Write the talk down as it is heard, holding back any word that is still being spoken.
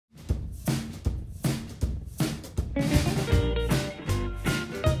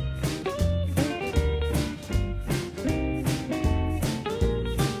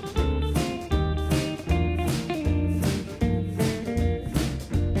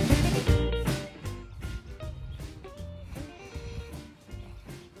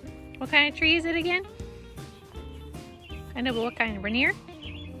kind of tree is it again? I know, but what kind? Rainier?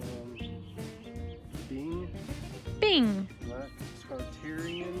 Bing. Bing. Black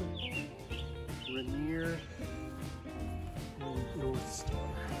Tartarian. Rainier. And North Star.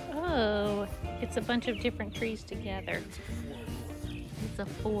 Oh, it's a bunch of different trees together. It's a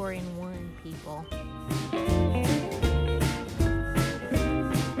 4-in-1, people.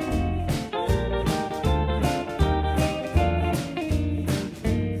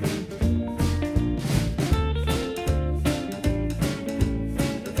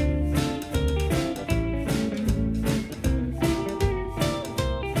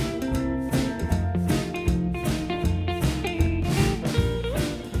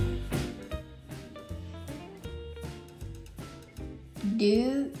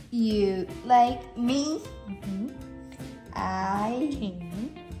 Do you like me? I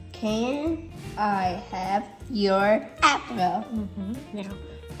can I have your apple? Now,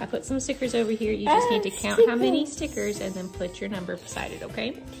 I put some stickers over here. You just need to count how many stickers and then put your number beside it,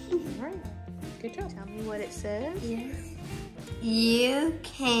 okay? All right. Good job. Tell me what it says. Yes. You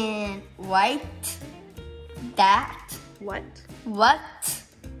can write that What?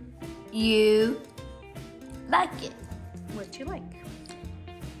 you like it. What you like?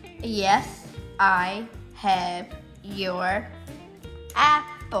 Yes, I have your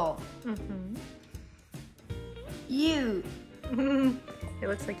apple. You. It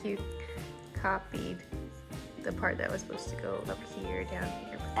looks like you copied the part that was supposed to go up here, down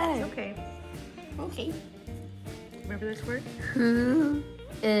here. But it's okay. Okay. Remember this word? Who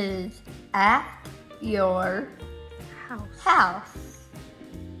is at your house?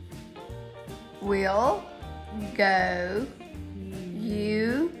 We'll go.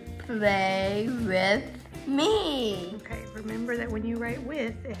 You play with me. Okay, remember that when you write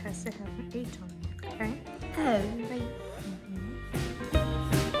with, it has to have an H on it, okay? Oh, right.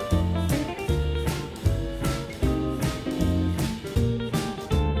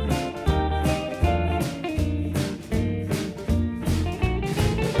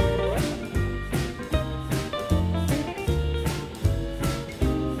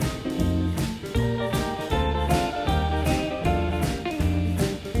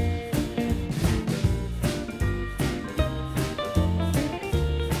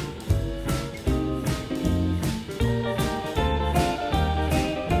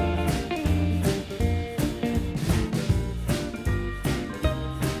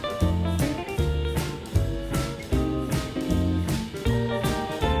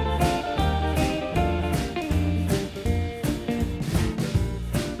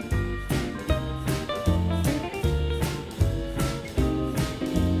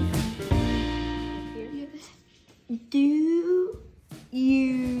 Do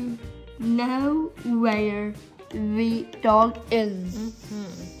you know where the dog is?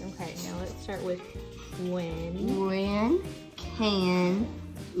 Okay, now let's start with when. When can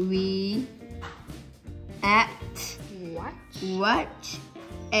we watch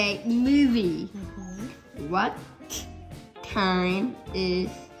a movie? What time is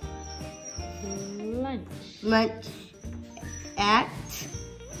lunch? At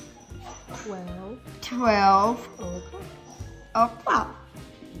 12 o'clock.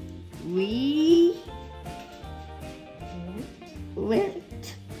 We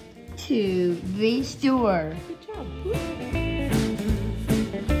went to the store.